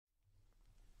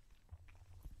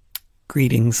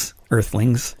Greetings,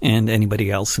 Earthlings, and anybody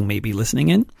else who may be listening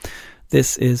in.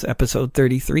 This is episode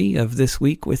 33 of This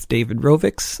Week with David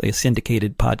Rovix, a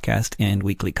syndicated podcast and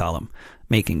weekly column,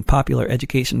 making popular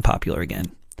education popular again.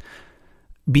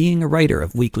 Being a writer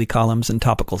of weekly columns and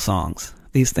topical songs,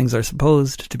 these things are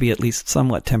supposed to be at least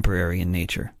somewhat temporary in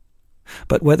nature.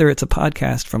 But whether it's a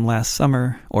podcast from last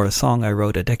summer or a song I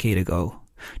wrote a decade ago,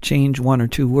 change one or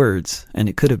two words and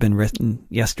it could have been written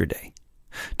yesterday.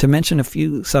 To mention a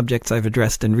few subjects I've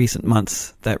addressed in recent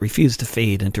months that refuse to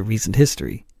fade into recent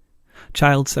history.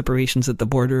 Child separations at the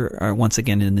border are once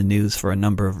again in the news for a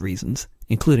number of reasons,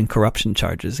 including corruption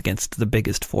charges against the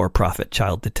biggest for-profit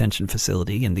child detention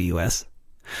facility in the U.S.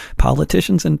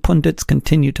 Politicians and pundits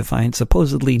continue to find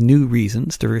supposedly new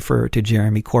reasons to refer to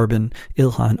Jeremy Corbyn,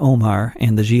 Ilhan Omar,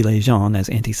 and the Gilets jaunes as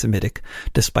anti-Semitic,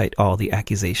 despite all the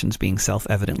accusations being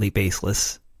self-evidently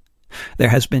baseless. There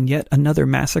has been yet another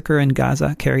massacre in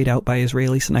Gaza carried out by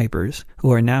Israeli snipers,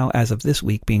 who are now, as of this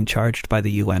week, being charged by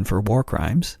the UN for war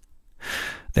crimes.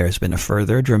 There has been a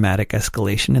further dramatic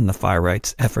escalation in the far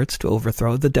right's efforts to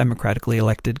overthrow the democratically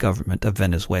elected government of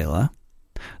Venezuela.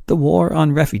 The war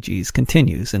on refugees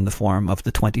continues in the form of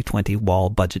the 2020 wall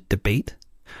budget debate.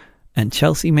 And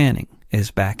Chelsea Manning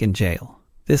is back in jail,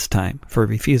 this time for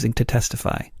refusing to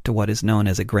testify to what is known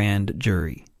as a grand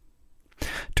jury.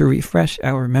 To refresh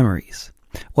our memories,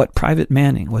 what Private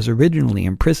Manning was originally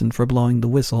imprisoned for blowing the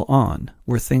whistle on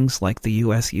were things like the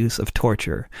U.S. use of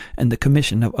torture and the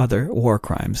commission of other war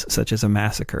crimes, such as a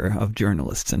massacre of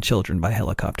journalists and children by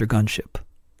helicopter gunship.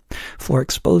 For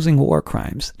exposing war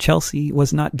crimes, Chelsea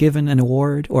was not given an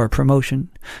award or a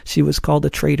promotion. She was called a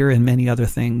traitor and many other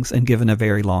things and given a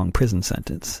very long prison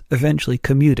sentence, eventually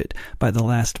commuted by the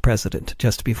last president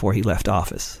just before he left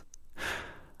office.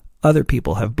 Other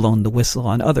people have blown the whistle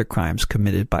on other crimes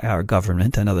committed by our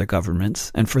government and other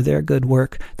governments, and for their good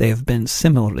work they have been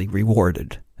similarly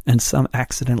rewarded. And some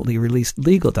accidentally released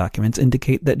legal documents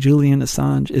indicate that Julian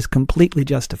Assange is completely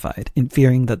justified in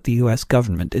fearing that the U.S.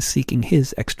 government is seeking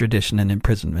his extradition and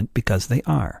imprisonment because they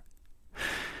are.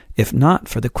 If not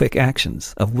for the quick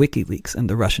actions of WikiLeaks and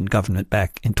the Russian government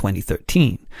back in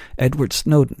 2013, Edward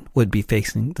Snowden would be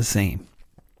facing the same.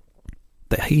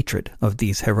 The hatred of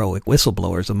these heroic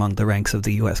whistleblowers among the ranks of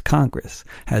the U.S. Congress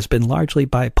has been largely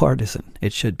bipartisan,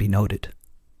 it should be noted.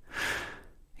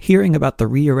 Hearing about the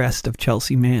rearrest of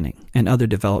Chelsea Manning and other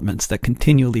developments that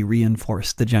continually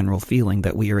reinforce the general feeling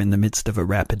that we are in the midst of a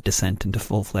rapid descent into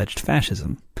full-fledged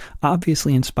fascism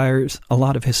obviously inspires a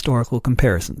lot of historical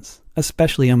comparisons,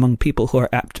 especially among people who are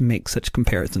apt to make such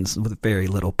comparisons with very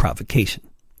little provocation.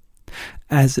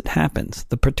 As it happens,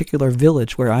 the particular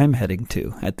village where I'm heading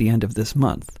to at the end of this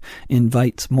month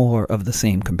invites more of the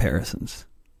same comparisons.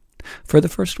 For the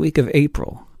first week of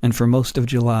April, and for most of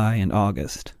July and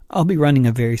August, I'll be running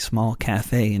a very small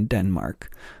cafe in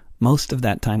Denmark, most of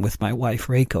that time with my wife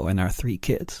Reiko and our 3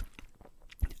 kids.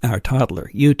 Our toddler,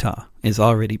 Utah, is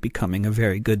already becoming a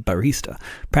very good barista,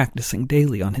 practicing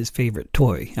daily on his favorite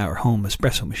toy, our home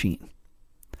espresso machine.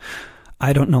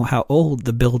 I don't know how old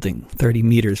the building 30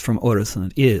 meters from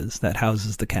Øresund is that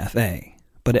houses the cafe,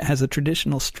 but it has a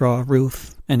traditional straw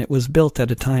roof, and it was built at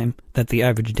a time that the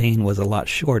average Dane was a lot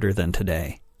shorter than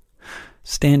today.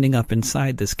 Standing up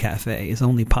inside this cafe is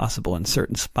only possible in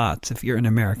certain spots if you're an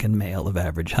American male of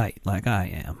average height, like I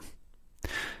am.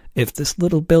 If this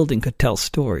little building could tell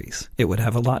stories, it would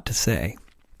have a lot to say.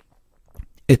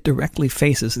 It directly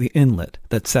faces the inlet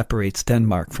that separates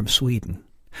Denmark from Sweden.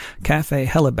 Café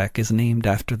Hellebæk is named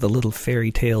after the little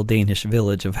fairy tale Danish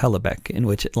village of Hellebæk in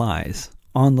which it lies,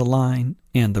 on the line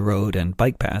and the road and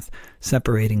bike path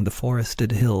separating the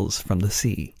forested hills from the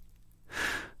sea.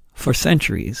 For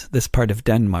centuries, this part of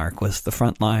Denmark was the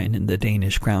front line in the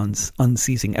Danish crown's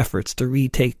unceasing efforts to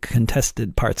retake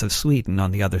contested parts of Sweden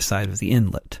on the other side of the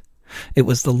inlet. It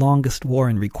was the longest war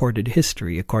in recorded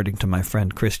history, according to my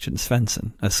friend Christian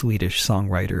Svensson, a Swedish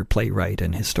songwriter, playwright,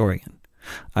 and historian.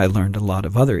 I learned a lot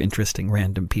of other interesting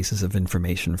random pieces of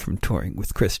information from touring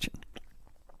with Christian.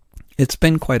 It's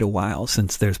been quite a while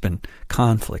since there's been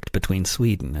conflict between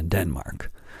Sweden and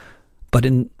Denmark. But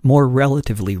in more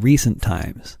relatively recent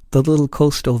times, the little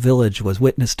coastal village was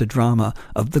witness to drama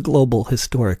of the global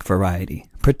historic variety,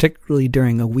 particularly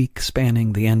during a week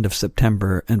spanning the end of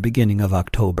September and beginning of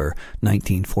October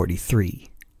 1943.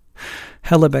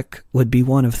 Hellebæk would be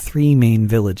one of 3 main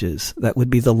villages that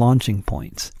would be the launching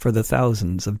points for the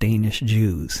thousands of Danish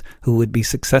Jews who would be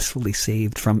successfully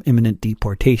saved from imminent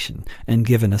deportation and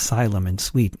given asylum in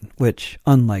Sweden, which,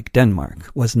 unlike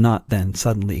Denmark, was not then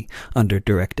suddenly under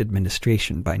direct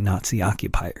administration by Nazi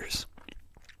occupiers.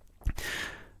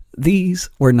 These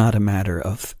were not a matter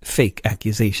of fake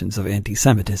accusations of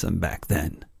anti-Semitism back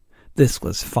then. This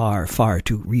was far, far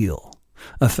too real,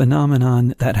 a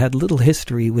phenomenon that had little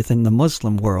history within the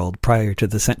Muslim world prior to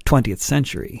the 20th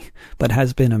century, but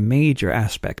has been a major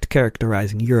aspect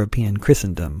characterizing European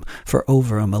Christendom for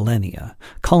over a millennia,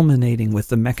 culminating with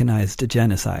the mechanized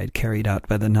genocide carried out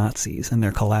by the Nazis and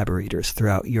their collaborators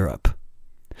throughout Europe.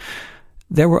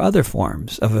 There were other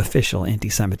forms of official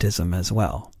anti-Semitism as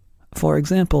well. For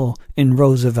example, in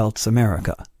Roosevelt's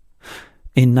America.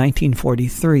 In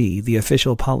 1943, the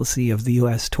official policy of the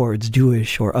U.S. towards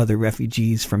Jewish or other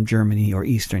refugees from Germany or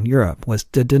Eastern Europe was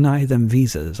to deny them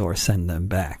visas or send them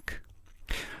back.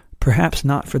 Perhaps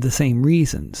not for the same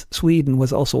reasons, Sweden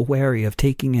was also wary of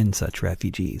taking in such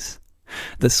refugees.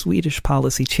 The Swedish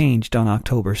policy changed on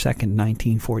October 2,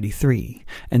 1943,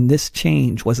 and this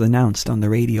change was announced on the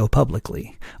radio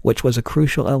publicly, which was a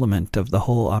crucial element of the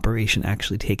whole operation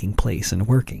actually taking place and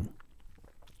working.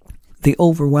 The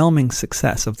overwhelming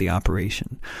success of the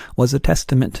operation was a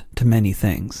testament to many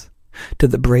things: to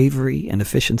the bravery and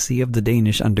efficiency of the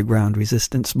Danish underground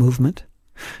resistance movement,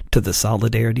 to the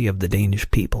solidarity of the Danish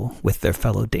people with their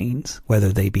fellow Danes,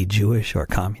 whether they be Jewish or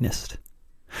communist,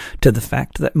 to the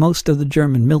fact that most of the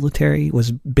German military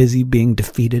was busy being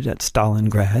defeated at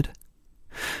Stalingrad,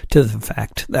 to the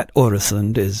fact that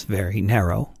Öresund is very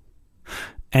narrow,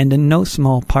 and in no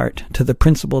small part to the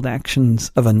principled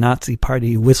actions of a Nazi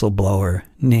Party whistleblower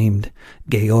named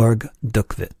Georg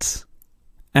Duckwitz.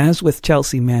 As with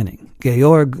Chelsea Manning,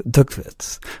 Georg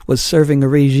Duckwitz was serving a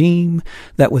regime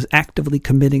that was actively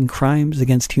committing crimes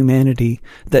against humanity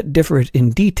that differed in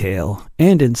detail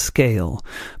and in scale,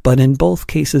 but in both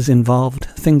cases involved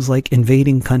things like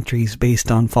invading countries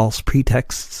based on false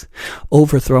pretexts,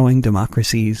 overthrowing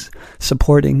democracies,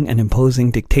 supporting and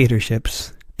imposing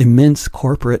dictatorships, immense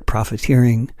corporate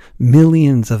profiteering,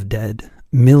 millions of dead,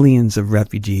 millions of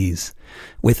refugees,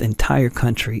 with entire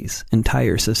countries,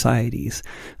 entire societies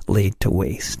laid to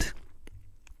waste.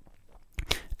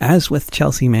 As with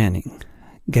Chelsea Manning,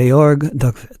 Georg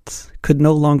Duckwitz could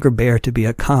no longer bear to be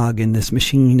a cog in this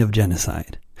machine of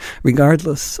genocide,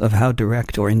 regardless of how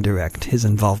direct or indirect his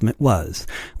involvement was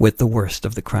with the worst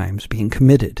of the crimes being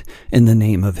committed in the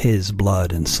name of his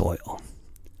blood and soil.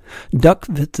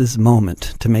 Duckwitz's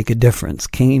moment to make a difference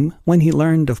came when he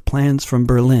learned of plans from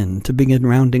Berlin to begin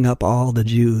rounding up all the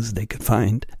Jews they could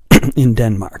find in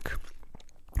Denmark,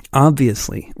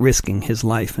 obviously risking his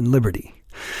life and liberty.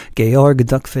 Georg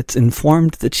Duckwitz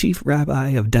informed the chief rabbi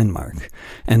of Denmark,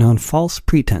 and on false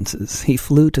pretenses he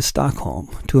flew to Stockholm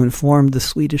to inform the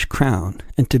Swedish crown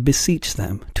and to beseech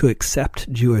them to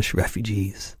accept Jewish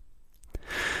refugees.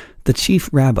 The chief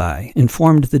rabbi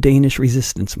informed the Danish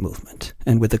resistance movement,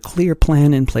 and with a clear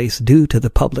plan in place due to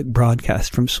the public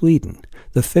broadcast from Sweden,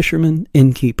 the fishermen,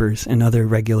 innkeepers, and other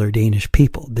regular Danish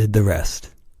people did the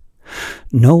rest.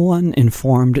 No one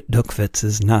informed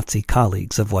Duckwitz's Nazi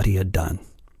colleagues of what he had done.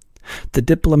 The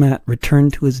diplomat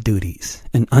returned to his duties,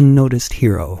 an unnoticed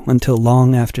hero until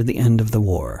long after the end of the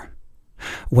war.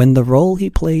 When the role he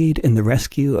played in the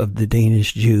rescue of the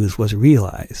Danish Jews was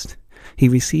realized, he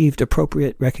received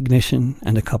appropriate recognition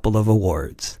and a couple of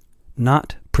awards.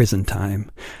 Not prison time,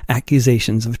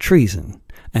 accusations of treason,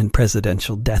 and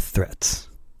presidential death threats.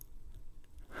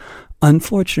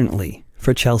 Unfortunately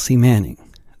for Chelsea Manning,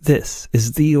 this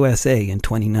is the USA in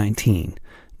 2019,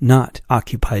 not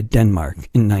occupied Denmark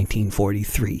in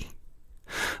 1943.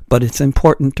 But it's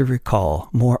important to recall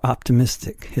more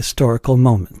optimistic historical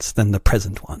moments than the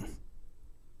present one.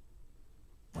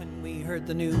 When we heard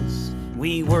the news,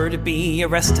 we were to be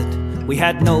arrested. We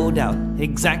had no doubt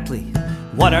exactly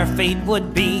what our fate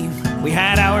would be. We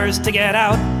had hours to get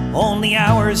out, only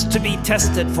hours to be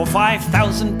tested, for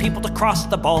 5,000 people to cross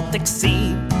the Baltic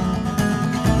Sea.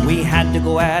 We had to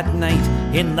go at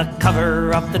night in the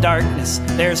cover of the darkness.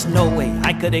 There's no way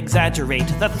I could exaggerate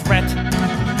the threat.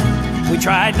 We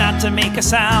tried not to make a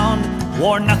sound,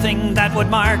 wore nothing that would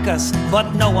mark us,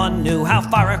 but no one knew how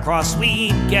far across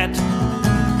we'd get.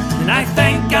 And I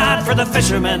thank God for the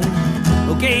fishermen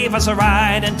who gave us a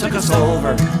ride and took us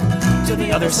over to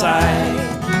the other side.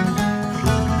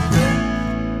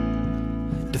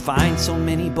 To find so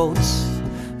many boats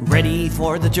ready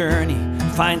for the journey,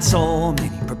 find so many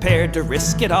prepared to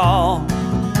risk it all.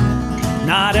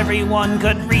 Not everyone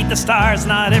could read the stars,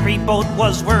 not every boat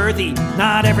was worthy,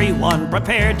 not everyone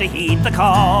prepared to heed the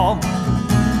call.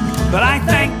 But I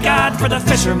thank God for the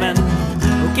fishermen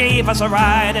who gave us a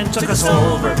ride and took us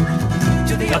over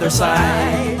to the other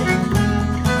side.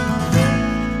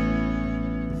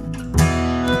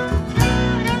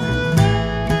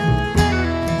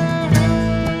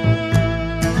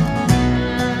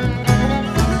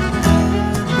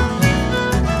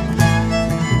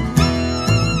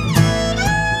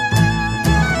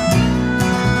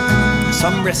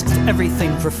 Some risked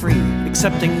everything for free,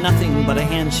 accepting nothing but a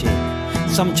handshake.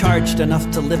 Some charged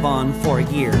enough to live on for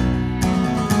a year.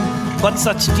 But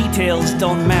such details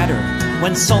don't matter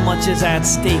when so much is at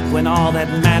stake, when all that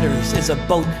matters is a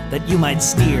boat that you might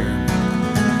steer.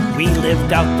 We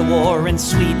lived out the war in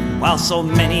Sweden while so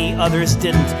many others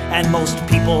didn't, and most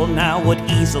people now would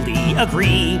easily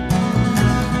agree.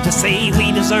 To say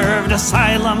we deserved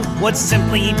asylum would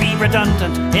simply be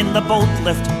redundant in the boat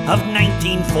lift of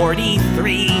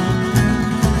 1943.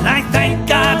 And I thank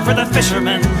God for the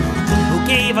fishermen who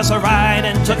gave us a ride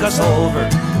and took us over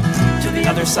to the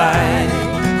other side.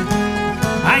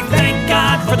 I thank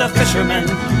God for the fishermen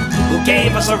who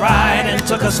gave us a ride and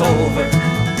took us over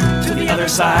to the other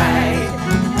side,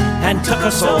 and took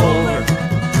us over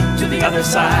to the other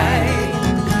side,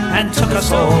 and took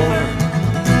us over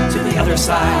to the other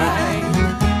side,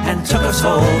 and took us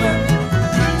over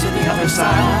to the other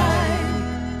side.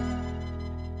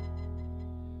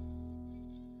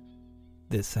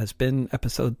 This has been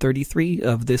episode 33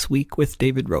 of This Week with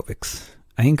David Rovix.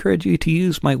 I encourage you to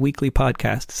use my weekly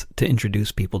podcasts to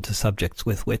introduce people to subjects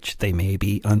with which they may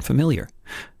be unfamiliar.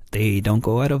 They don't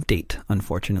go out of date,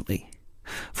 unfortunately.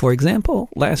 For example,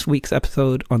 last week's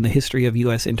episode on the history of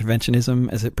U.S.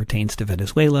 interventionism as it pertains to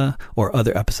Venezuela, or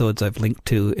other episodes I've linked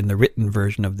to in the written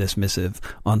version of this missive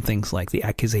on things like the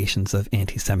accusations of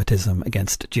anti-Semitism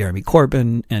against Jeremy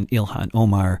Corbyn and Ilhan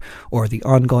Omar, or the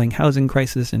ongoing housing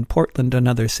crisis in Portland and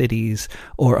other cities,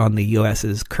 or on the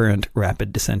U.S.'s current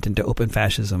rapid descent into open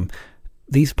fascism.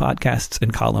 These podcasts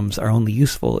and columns are only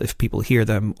useful if people hear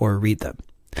them or read them.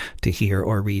 To hear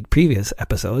or read previous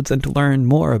episodes and to learn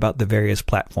more about the various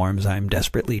platforms I'm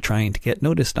desperately trying to get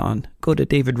noticed on, go to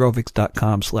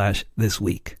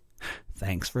davidrovix.com/thisweek.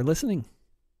 Thanks for listening.